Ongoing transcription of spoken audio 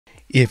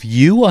If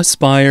you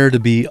aspire to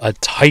be a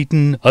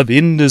titan of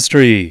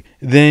industry,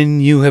 then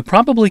you have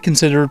probably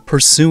considered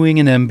pursuing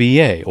an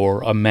MBA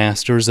or a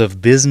Master's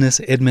of Business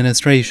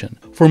Administration.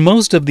 For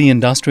most of the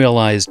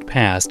industrialized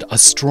past, a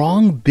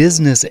strong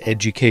business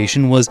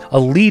education was a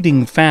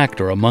leading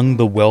factor among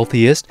the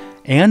wealthiest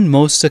and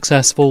most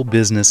successful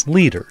business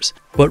leaders.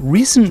 But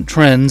recent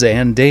trends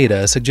and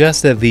data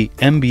suggest that the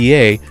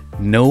MBA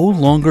no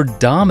longer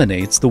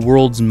dominates the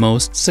world's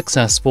most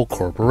successful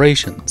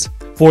corporations.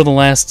 For the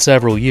last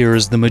several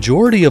years, the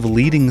majority of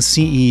leading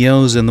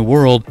CEOs in the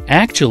world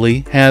actually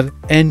have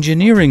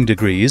engineering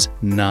degrees,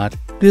 not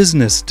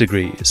business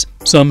degrees.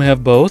 Some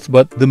have both,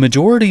 but the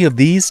majority of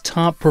these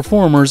top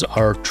performers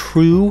are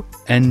true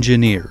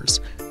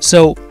engineers.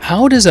 So,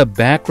 how does a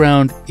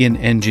background in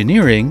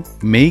engineering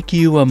make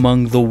you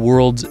among the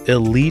world's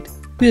elite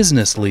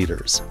business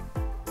leaders?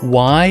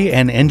 Why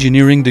an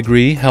engineering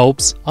degree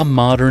helps a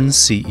modern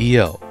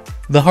CEO.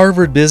 The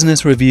Harvard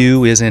Business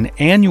Review is an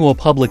annual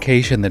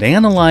publication that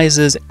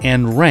analyzes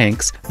and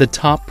ranks the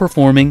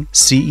top-performing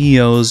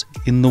CEOs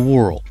in the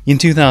world. In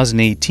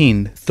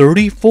 2018,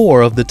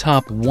 34 of the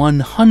top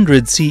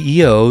 100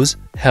 CEOs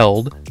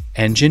held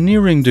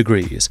engineering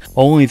degrees.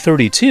 Only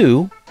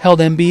 32 held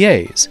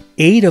MBAs.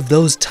 8 of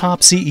those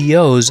top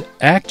CEOs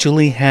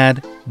actually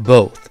had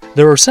both.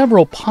 There are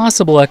several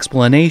possible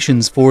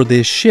explanations for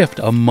this shift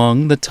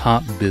among the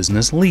top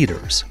business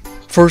leaders.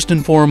 First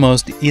and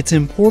foremost, it's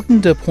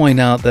important to point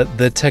out that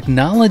the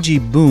technology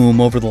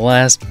boom over the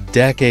last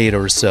decade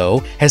or so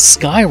has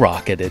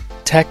skyrocketed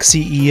tech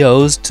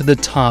CEOs to the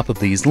top of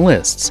these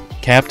lists.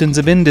 Captains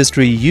of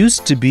industry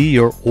used to be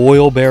your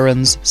oil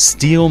barons,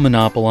 steel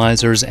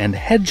monopolizers, and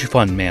hedge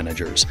fund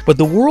managers. But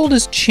the world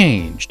has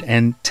changed,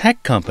 and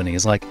tech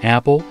companies like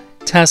Apple,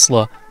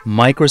 Tesla,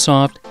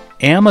 Microsoft,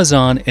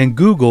 Amazon, and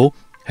Google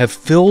have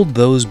filled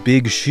those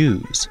big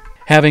shoes.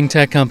 Having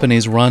tech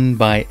companies run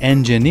by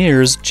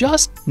engineers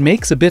just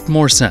makes a bit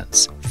more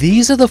sense.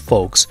 These are the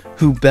folks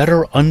who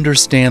better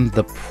understand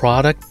the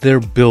product they're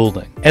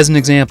building. As an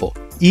example,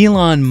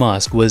 Elon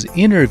Musk was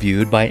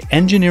interviewed by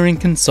engineering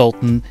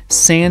consultant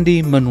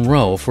Sandy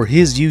Munro for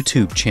his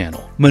YouTube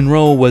channel.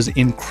 Munro was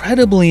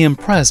incredibly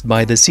impressed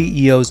by the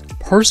CEO's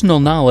personal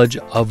knowledge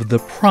of the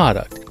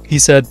product. He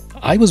said,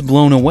 "I was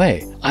blown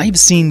away. I've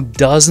seen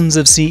dozens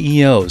of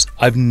CEOs.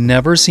 I've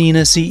never seen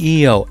a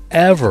CEO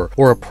ever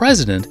or a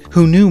president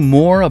who knew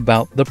more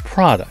about the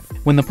product.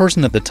 When the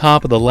person at the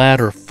top of the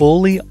ladder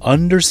fully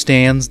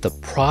understands the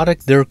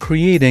product they're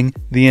creating,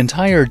 the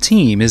entire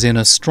team is in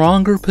a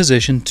stronger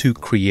position to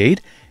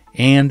create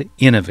and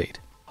innovate."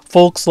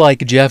 Folks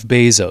like Jeff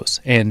Bezos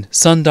and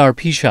Sundar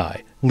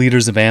Pichai,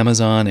 leaders of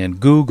Amazon and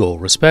Google,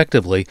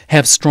 respectively,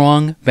 have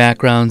strong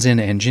backgrounds in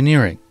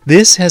engineering.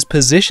 This has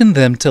positioned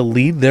them to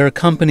lead their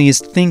companies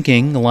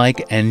thinking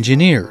like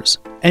engineers.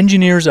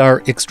 Engineers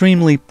are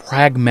extremely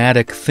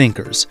pragmatic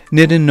thinkers.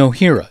 Nitin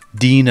Nohira,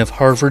 dean of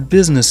Harvard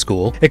Business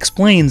School,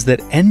 explains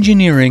that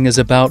engineering is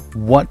about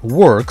what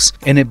works,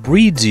 and it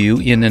breeds you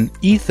in an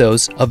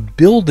ethos of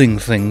building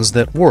things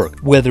that work,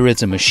 whether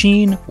it's a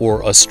machine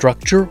or a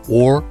structure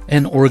or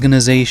an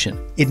organization.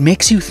 It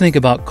makes you think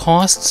about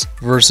costs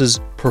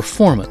versus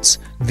performance.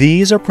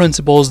 These are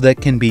principles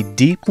that can be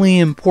deeply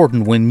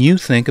important when you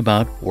think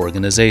about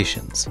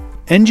organizations.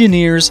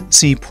 Engineers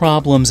see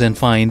problems and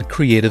find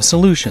creative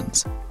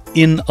solutions.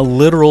 In a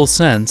literal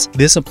sense,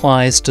 this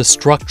applies to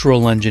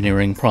structural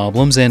engineering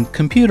problems and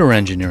computer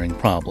engineering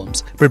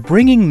problems. But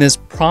bringing this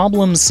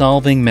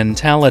problem-solving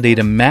mentality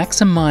to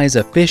maximize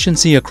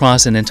efficiency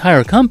across an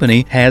entire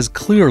company has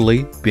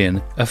clearly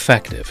been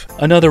effective.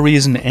 Another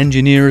reason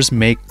engineers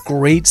make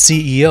great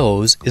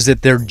CEOs is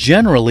that they're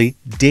generally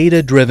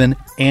data-driven,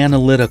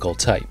 analytical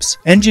types.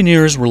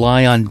 Engineers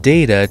rely on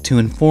data to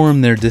inform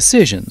their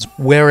decisions,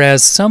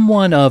 whereas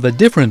someone of a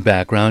different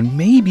background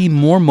may be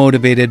more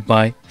motivated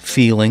by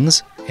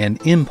feelings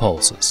and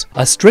impulses.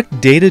 A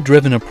strict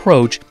data-driven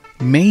approach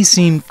may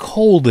seem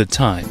cold at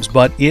times,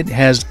 but it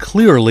has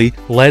clearly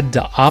led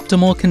to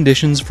optimal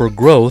conditions for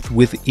growth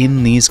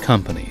within these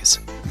companies.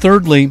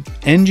 Thirdly,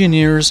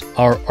 engineers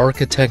are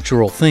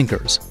architectural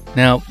thinkers.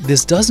 Now,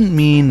 this doesn't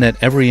mean that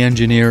every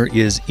engineer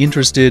is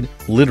interested,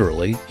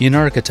 literally, in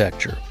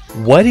architecture.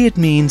 What it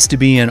means to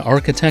be an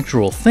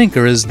architectural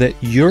thinker is that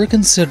you're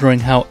considering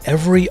how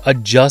every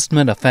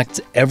adjustment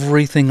affects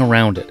everything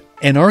around it.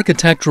 An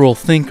architectural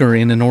thinker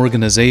in an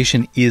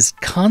organization is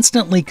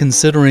constantly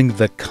considering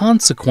the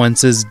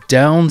consequences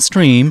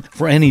downstream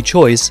for any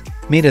choice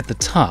made at the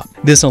top.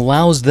 This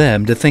allows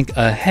them to think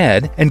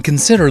ahead and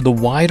consider the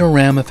wider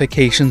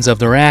ramifications of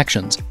their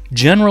actions,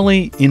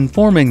 generally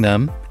informing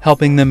them,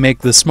 helping them make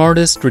the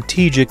smartest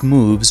strategic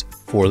moves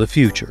for the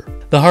future.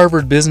 The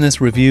Harvard Business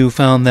Review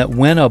found that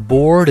when a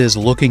board is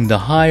looking to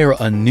hire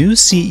a new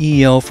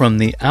CEO from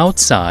the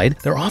outside,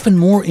 they're often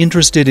more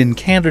interested in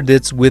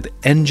candidates with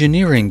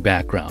engineering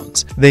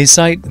backgrounds. They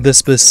cite the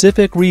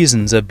specific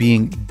reasons of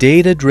being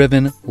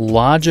data-driven,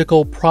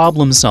 logical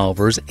problem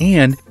solvers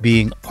and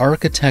being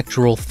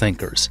architectural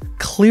thinkers.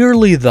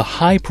 Clearly, the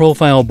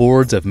high-profile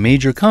boards of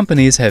major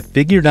companies have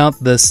figured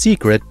out the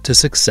secret to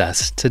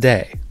success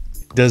today.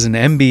 Does an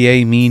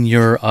MBA mean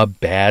you're a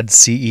bad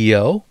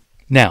CEO?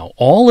 Now,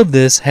 all of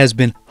this has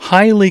been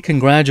highly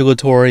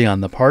congratulatory on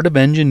the part of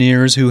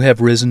engineers who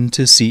have risen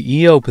to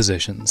CEO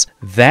positions.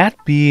 That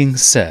being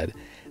said,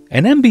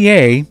 an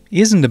MBA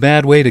isn't a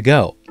bad way to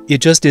go. It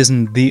just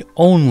isn't the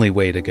only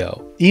way to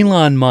go.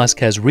 Elon Musk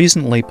has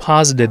recently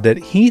posited that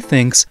he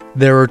thinks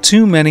there are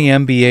too many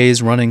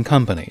MBAs running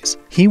companies.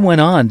 He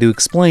went on to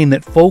explain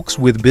that folks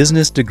with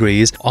business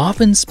degrees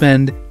often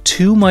spend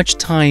too much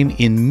time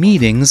in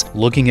meetings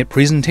looking at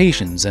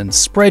presentations and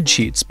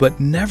spreadsheets, but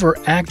never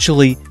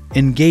actually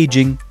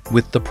engaging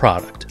with the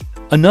product.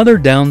 Another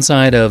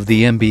downside of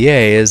the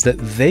MBA is that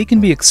they can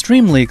be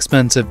extremely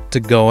expensive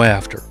to go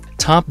after.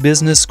 Top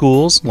business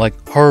schools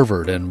like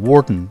Harvard and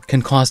Wharton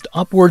can cost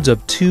upwards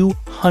of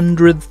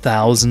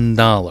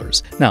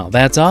 $200,000. Now,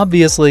 that's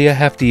obviously a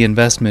hefty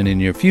investment in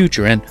your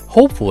future, and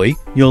hopefully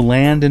you'll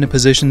land in a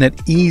position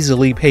that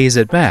easily pays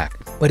it back.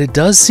 But it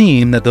does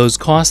seem that those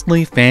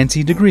costly,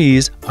 fancy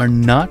degrees are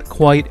not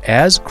quite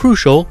as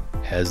crucial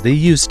as they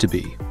used to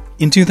be.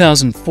 In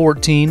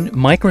 2014,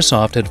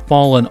 Microsoft had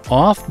fallen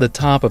off the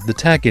top of the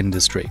tech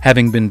industry,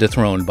 having been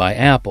dethroned by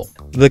Apple.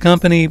 The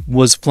company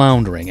was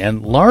floundering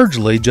and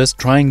largely just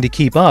trying to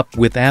keep up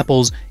with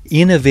Apple's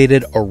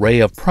innovative array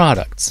of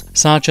products.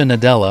 Satya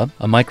Nadella,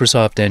 a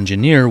Microsoft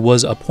engineer,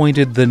 was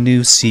appointed the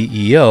new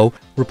CEO,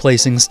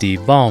 replacing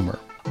Steve Ballmer.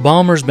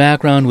 Ballmer's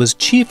background was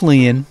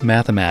chiefly in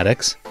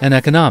mathematics and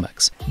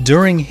economics.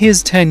 During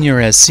his tenure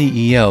as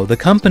CEO, the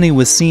company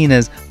was seen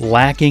as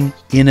lacking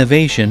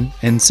innovation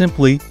and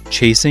simply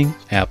chasing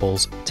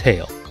Apple's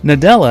tail.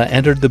 Nadella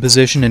entered the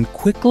position and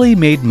quickly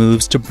made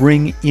moves to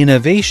bring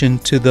innovation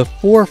to the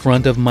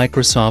forefront of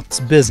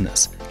Microsoft's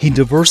business. He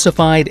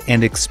diversified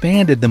and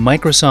expanded the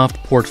Microsoft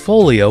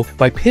portfolio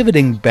by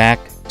pivoting back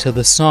to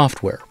the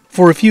software.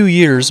 For a few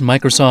years,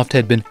 Microsoft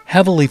had been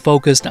heavily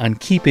focused on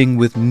keeping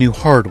with new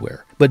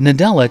hardware. But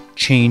Nadella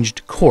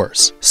changed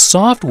course.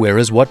 Software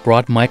is what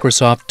brought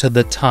Microsoft to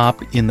the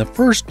top in the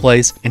first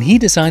place, and he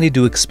decided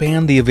to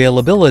expand the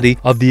availability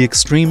of the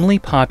extremely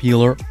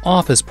popular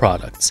Office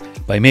products.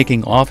 By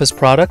making Office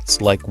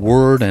products like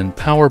Word and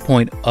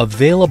PowerPoint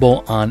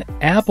available on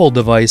Apple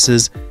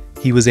devices,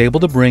 he was able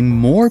to bring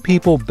more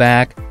people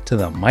back to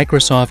the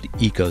Microsoft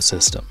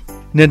ecosystem.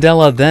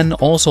 Nadella then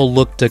also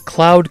looked to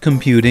cloud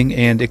computing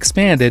and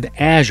expanded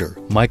Azure,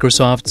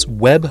 Microsoft's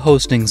web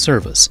hosting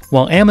service.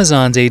 While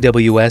Amazon's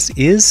AWS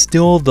is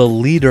still the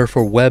leader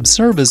for web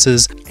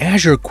services,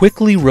 Azure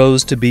quickly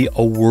rose to be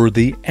a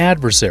worthy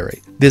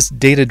adversary. This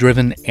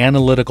data-driven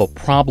analytical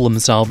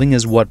problem-solving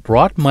is what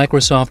brought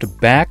Microsoft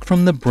back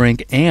from the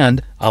brink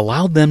and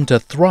allowed them to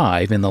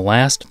thrive in the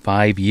last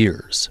 5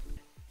 years.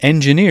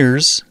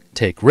 Engineers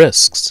take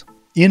risks.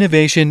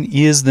 Innovation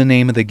is the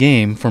name of the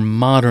game for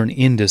modern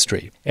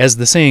industry. As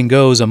the saying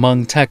goes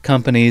among tech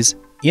companies,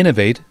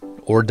 innovate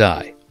or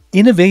die.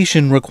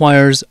 Innovation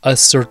requires a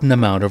certain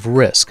amount of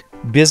risk.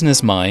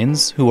 Business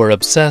minds who are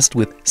obsessed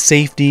with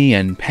safety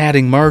and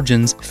padding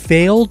margins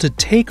fail to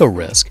take a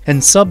risk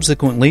and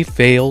subsequently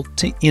fail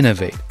to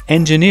innovate.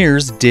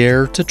 Engineers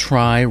dare to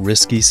try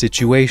risky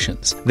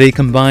situations. They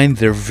combine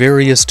their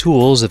various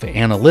tools of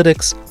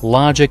analytics,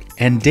 logic,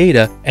 and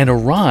data and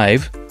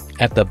arrive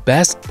at the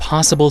best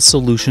possible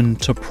solution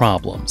to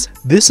problems.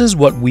 This is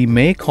what we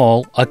may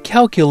call a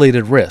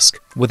calculated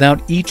risk.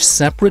 Without each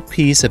separate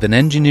piece of an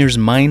engineer's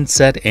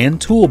mindset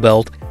and tool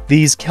belt,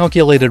 these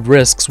calculated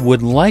risks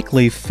would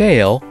likely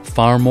fail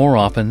far more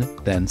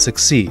often than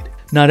succeed.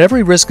 Not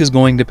every risk is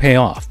going to pay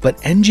off,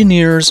 but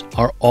engineers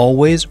are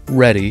always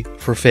ready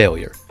for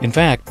failure. In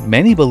fact,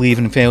 many believe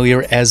in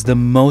failure as the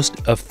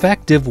most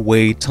effective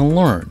way to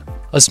learn.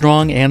 A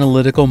strong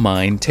analytical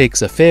mind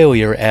takes a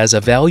failure as a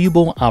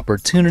valuable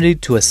opportunity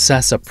to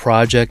assess a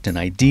project, an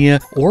idea,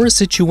 or a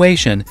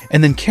situation,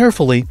 and then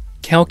carefully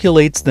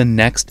calculates the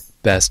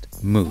next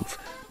best move.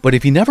 But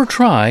if you never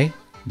try,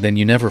 then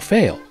you never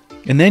fail,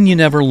 and then you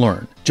never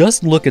learn.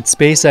 Just look at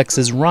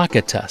SpaceX's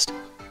rocket test.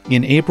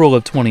 In April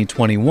of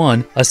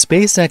 2021, a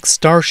SpaceX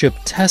Starship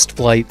test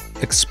flight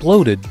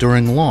exploded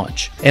during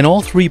launch, and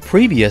all 3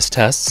 previous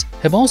tests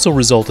have also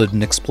resulted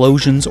in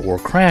explosions or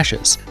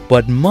crashes.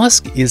 But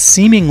Musk is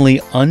seemingly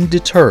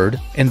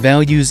undeterred and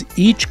values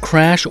each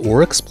crash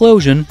or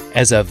explosion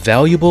as a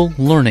valuable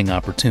learning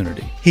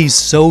opportunity. He's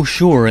so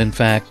sure, in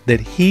fact, that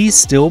he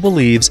still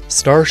believes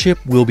Starship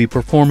will be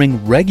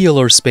performing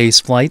regular space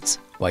flights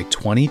by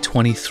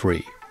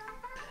 2023.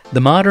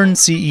 The modern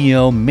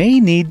CEO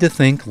may need to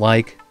think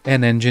like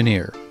an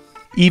engineer.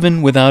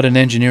 Even without an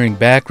engineering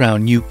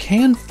background, you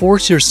can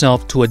force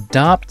yourself to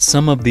adopt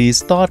some of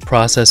these thought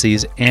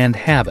processes and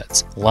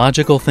habits.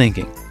 Logical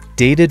thinking,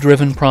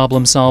 data-driven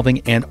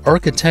problem-solving, and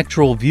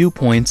architectural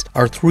viewpoints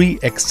are 3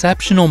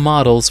 exceptional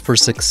models for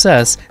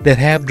success that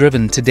have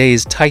driven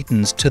today's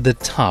titans to the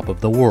top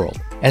of the world.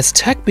 As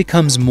tech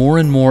becomes more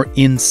and more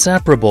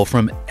inseparable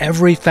from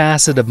every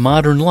facet of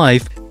modern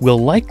life, we'll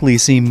likely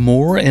see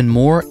more and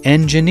more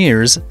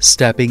engineers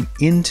stepping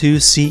into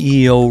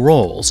CEO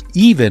roles,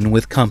 even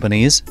with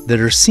companies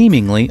that are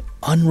seemingly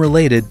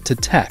unrelated to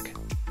tech.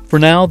 For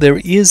now, there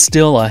is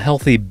still a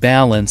healthy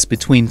balance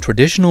between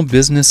traditional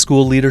business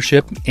school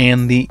leadership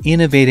and the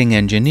innovating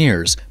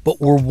engineers,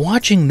 but we're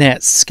watching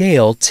that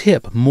scale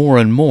tip more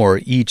and more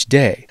each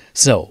day.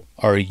 So,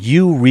 are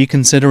you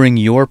reconsidering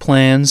your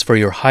plans for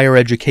your higher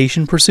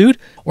education pursuit?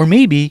 Or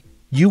maybe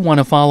you want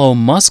to follow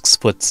Musk's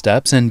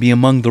footsteps and be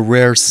among the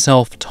rare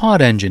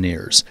self-taught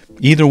engineers?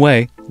 Either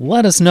way,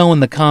 let us know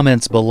in the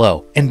comments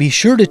below, and be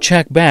sure to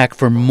check back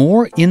for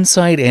more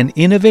insight and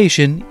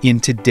innovation in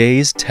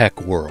today's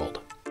tech world.